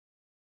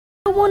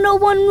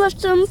101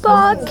 Western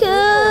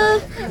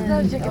Podcast.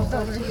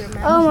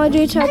 Oh my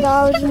dear child,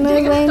 I was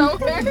moving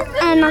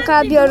and I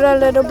got you a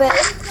little bit.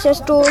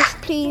 Sisters,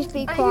 please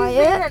be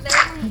quiet.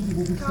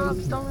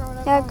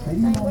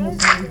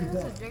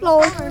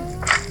 Lord,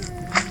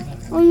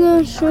 I'm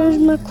gonna choose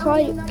my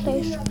quiet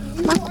place.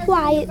 My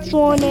quiet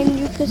zone, and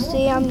you can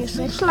see I'm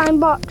using slime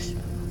box.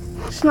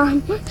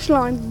 Slime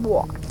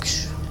box.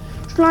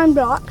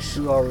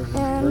 2 hours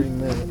and 3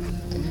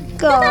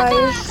 minutes.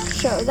 Guys,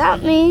 so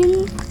that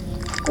means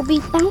we'll be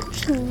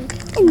bouncing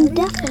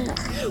indefinitely.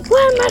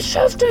 Where am I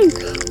shifting?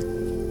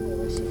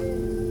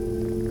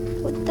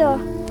 What the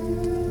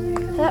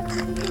heck?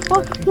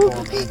 Oh, no.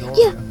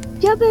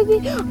 Yeah, baby.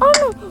 Oh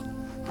no.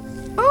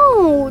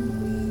 Oh.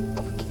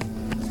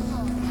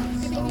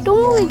 Don't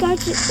worry,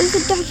 guys. It's a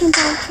Dutch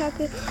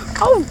tracker.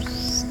 Oh.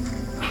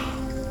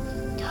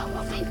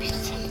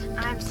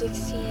 I'm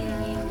 16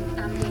 and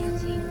I'm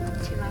dancing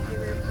to my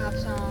favorite pop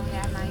song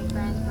at my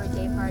friend's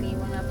birthday party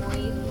when a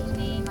boy whose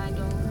name I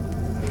do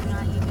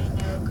not even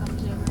know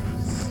comes over.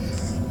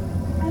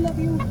 I love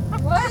you.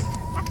 What?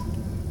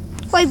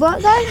 Wait, what,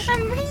 guys?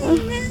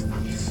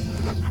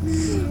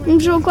 I'm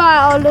so glad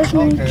I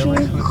listened to you.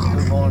 Okay, let's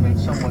move on in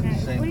somewhat the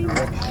same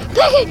direction.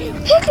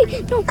 Piggy!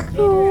 No,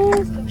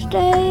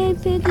 stay,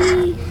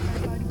 Piggy.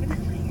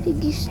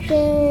 Piggy,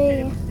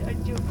 stay.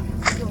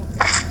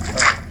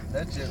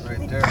 That's it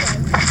right there.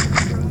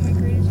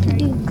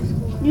 Piggy,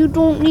 you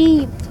don't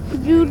leave.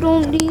 You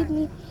don't leave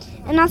me.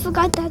 And I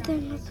forgot that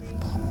then.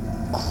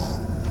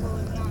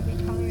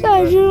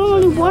 Guys, you're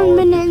only 1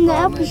 minute in the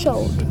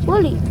episode.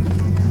 Really?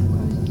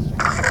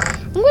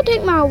 I'm gonna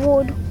take my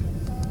award.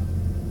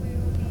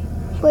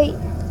 Wait.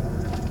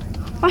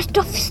 My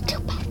stuff is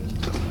still back.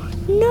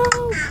 No,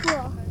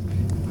 bro.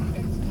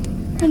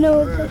 I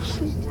know that's.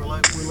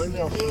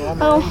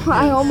 Oh,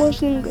 I almost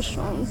sing the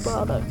song,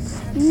 but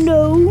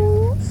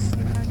no.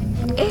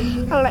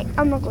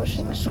 I'm not gonna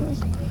sing a song.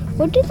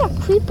 What did that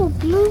creeper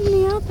blow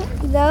me up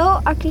at? Though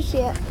I can see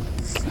it.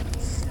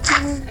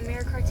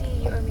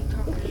 Americarty, you owe me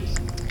coffee.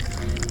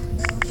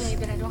 Okay,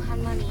 but I don't have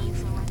money,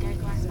 so I gotta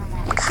go ask my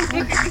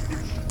mom.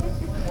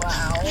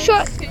 Wow.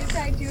 Shut. Who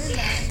tagged you in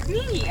that?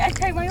 Me. I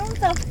tagged my own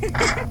self.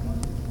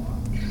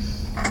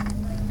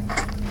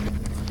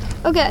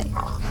 Okay.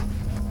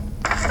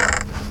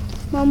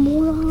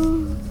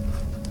 Mamula.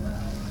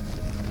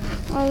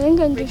 I think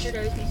I just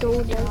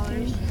stole that.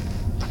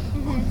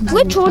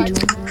 Which one?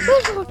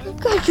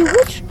 Guys,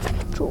 which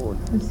one?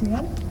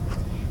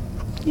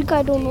 You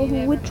guys don't know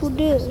who which one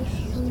is.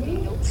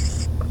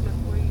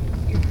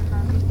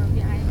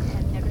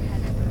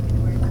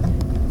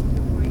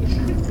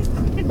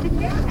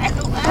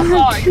 I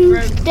have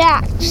 2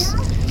 stacks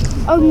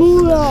of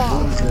moolah.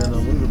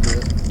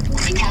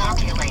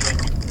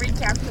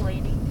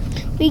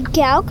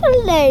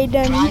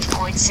 Recalculating.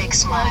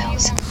 5.6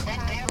 miles. Then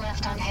bear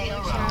left on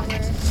Hale Road.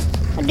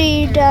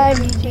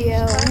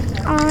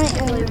 I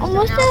am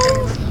almost there.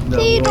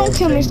 Please don't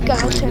kill me,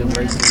 skeleton.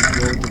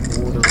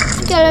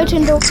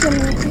 Skeleton, don't kill me.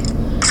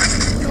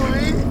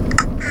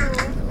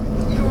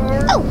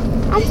 Oh,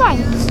 I'm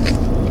fine.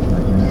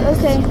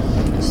 Okay.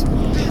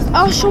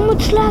 Oh, so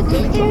much lag.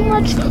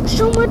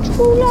 So much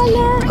moolah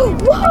lag.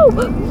 Whoa.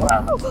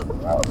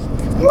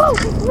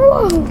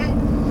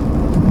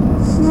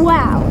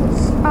 Wow.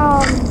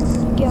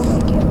 Go.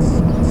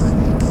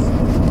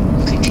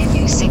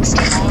 Continue 60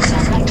 miles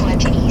on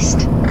I-20 East.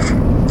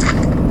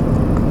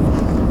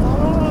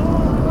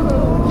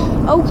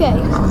 Okay.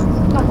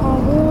 Got my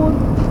wood.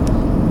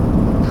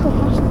 Put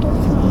my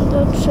stuff in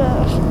the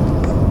chest.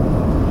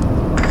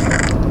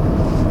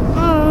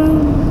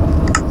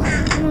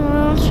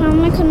 So I'm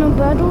making a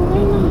battle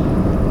right now.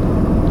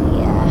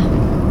 Yeah.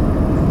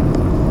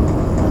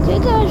 Okay,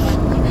 guys.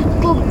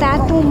 Go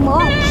battle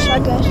mobs, I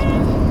guess.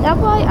 That's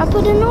why I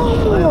put it on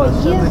more.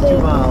 Yeah,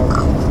 baby.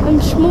 I'm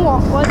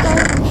smart. Why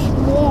I'm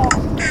smart?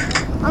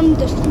 I'm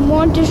the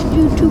smartest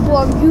YouTuber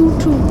on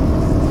YouTube.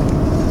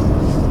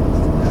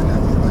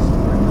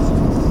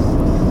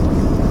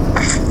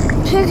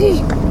 Piggy,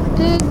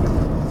 pig.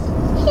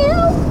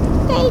 Help,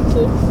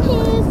 baby,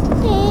 pig.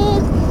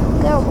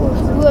 That was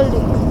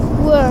really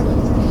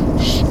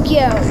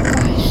scary,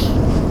 guys.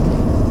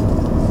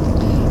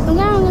 And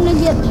now I'm gonna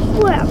get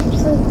swept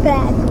so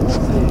bad.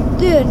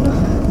 Then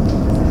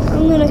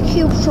I'm gonna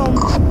kill some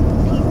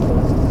people.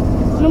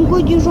 And I'm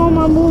gonna use all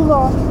my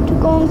moolah to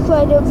go on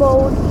credit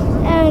mode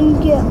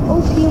and get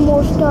a few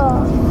more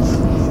stuff.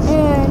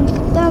 And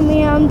that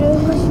means I'm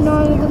just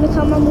not gonna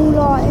come my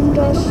moolah and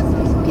just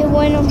get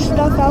random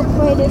stuff out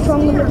credit. So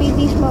I'm gonna be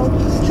beast mode.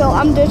 So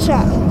I'm just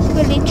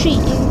really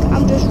cheating.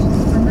 I'm just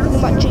pretty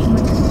much cheating.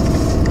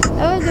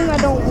 The other thing I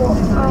don't want,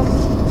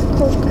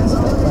 close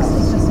control.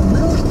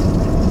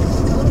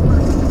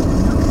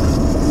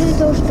 Leave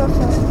those stuff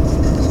out.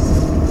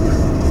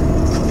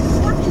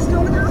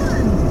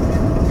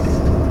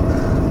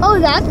 Oh,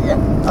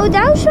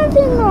 that was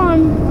something on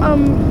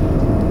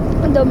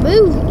the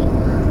movie.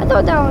 I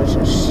thought that was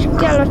a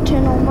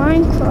skeleton on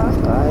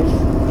Minecraft, guys.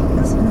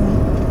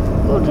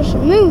 Oh, just a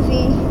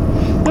movie.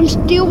 I'm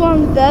still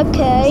on the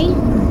K.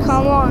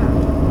 Come on.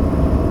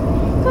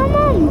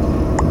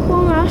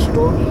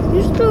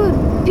 used to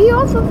be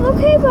off of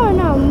okay by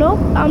now. Nope,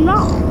 I'm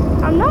not.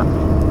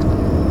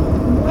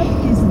 What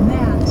is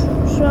that?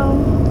 So,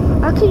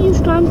 I could use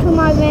slime to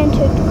my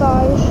advantage,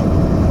 guys.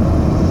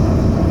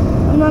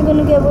 I'm not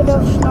gonna get rid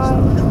of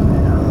slime.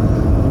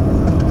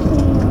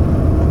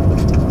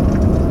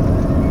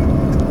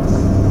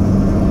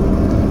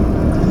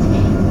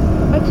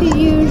 I could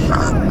use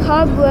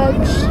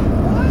cobwebs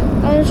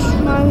as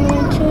my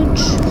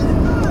advantage.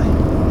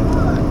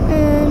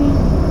 And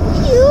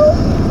you,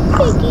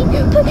 Piggy,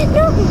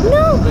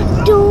 no,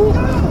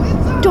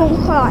 don't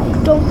cry,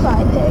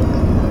 Pig.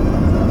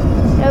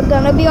 You're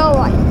gonna be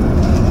alright.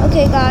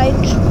 Okay,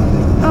 guys.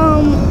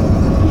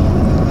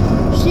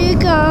 See you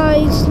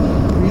guys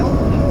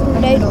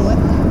later.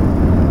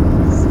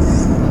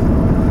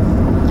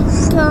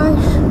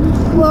 Guys,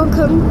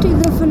 welcome to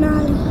the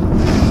finale.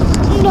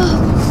 No,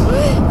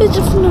 it's a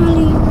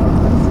finale.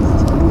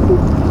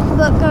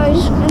 But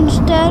guys,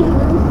 instead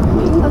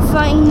of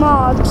fighting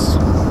mobs,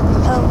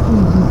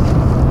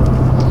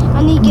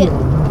 I need to get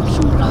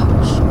some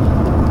blocks.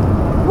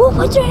 Whoa,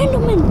 what's your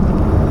Enderman?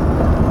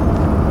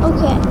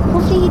 Okay,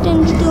 hopefully he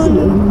didn't steal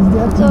any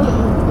of the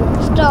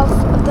stuff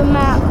of the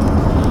map.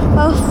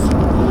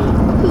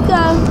 We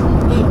got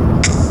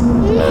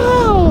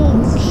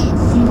notes.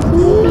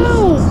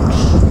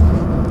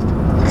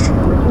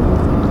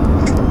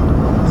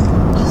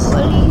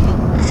 Buddy.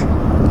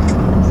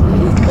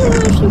 I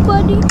miss you,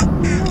 buddy. No,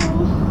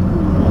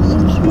 I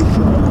miss you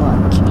so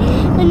much.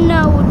 And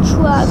now we're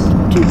trapped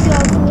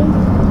together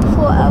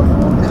forever.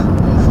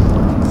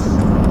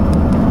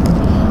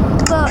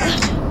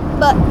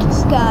 But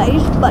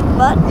guys,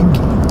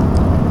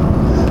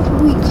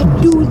 we could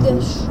do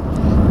this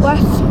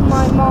with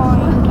my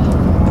mind.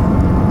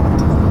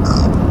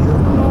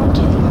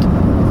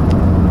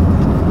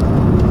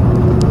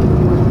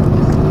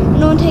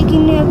 No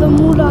taking any of the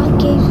moolah I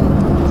gave him.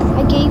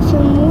 I gave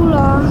him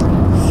moolah,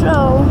 so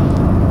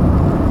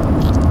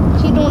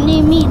he don't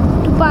need me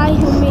to buy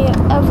him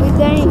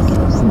everything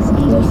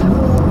in this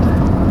world.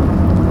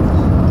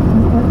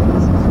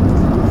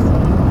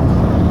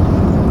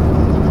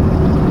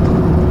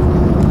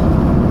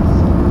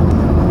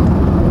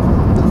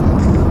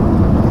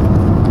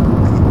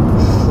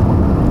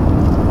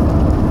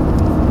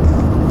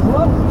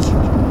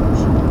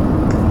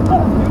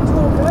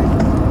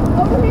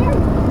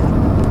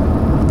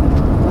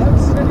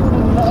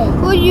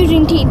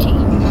 Using TNT.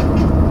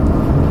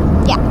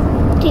 Yeah,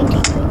 TNT.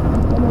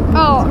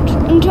 Oh,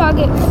 until I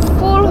get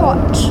full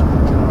hearts.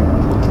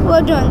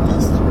 We're doing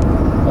this.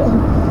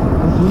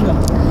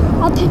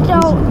 I picked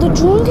out the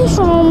strongest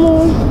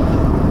armor.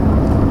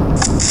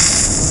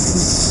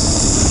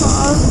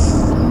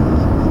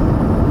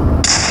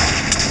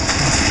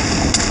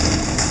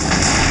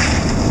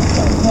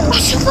 I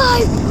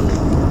survived!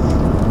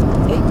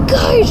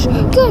 Guys,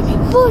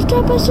 first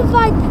time I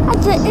survived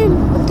at the end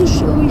of the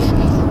series.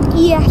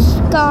 Yes,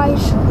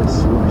 guys,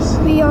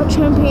 we are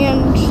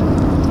champions.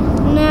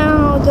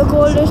 Now the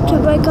goal is to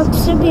break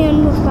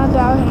obsidian with my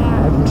bare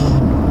hands.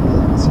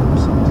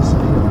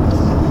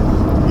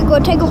 I go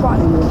take a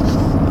bite.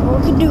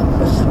 We can do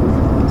this.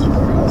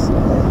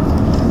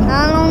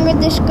 How long is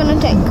this gonna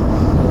take?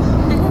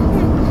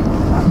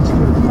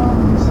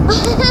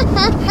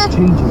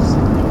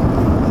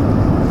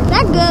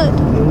 Not good.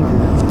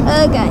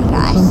 Okay,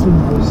 guys.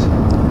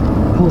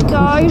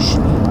 Guys,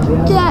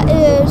 that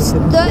is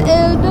the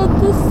end of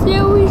the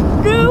series.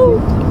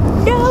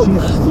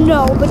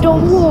 No, but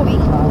don't worry.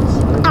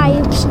 I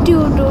am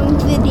still doing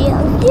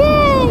videos.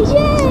 Yay!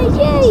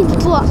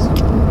 But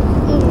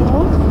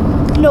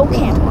no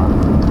camera.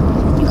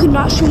 You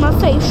cannot see my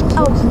face.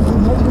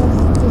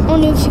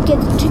 Only if you get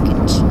the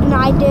tickets. And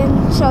I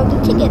didn't sell the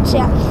tickets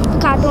yet.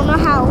 Because I don't know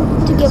how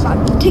to give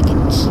out the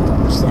tickets.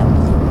 So,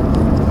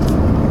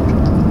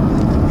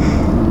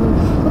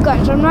 but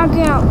guys, I'm not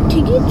giving out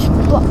tickets,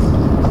 but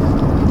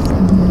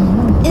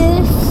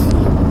if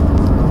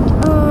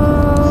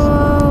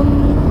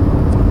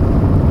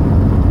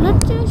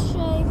let's just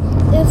say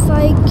if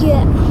I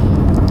get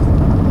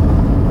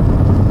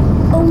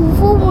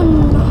over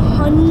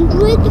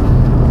 100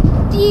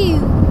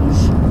 views,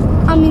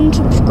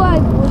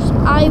 subscribers,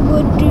 I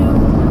would do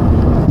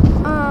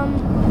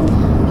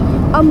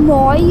a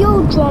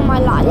Mario Draw My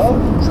Life.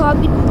 So I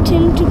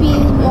pretend to be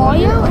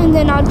Mario and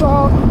then I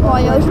draw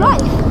Mario's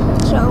life.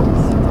 So,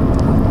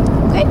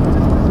 okay.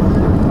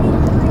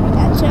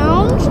 That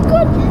sounds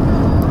good.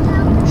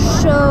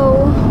 So,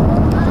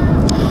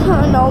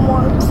 I don't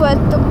want to press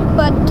the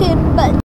button, but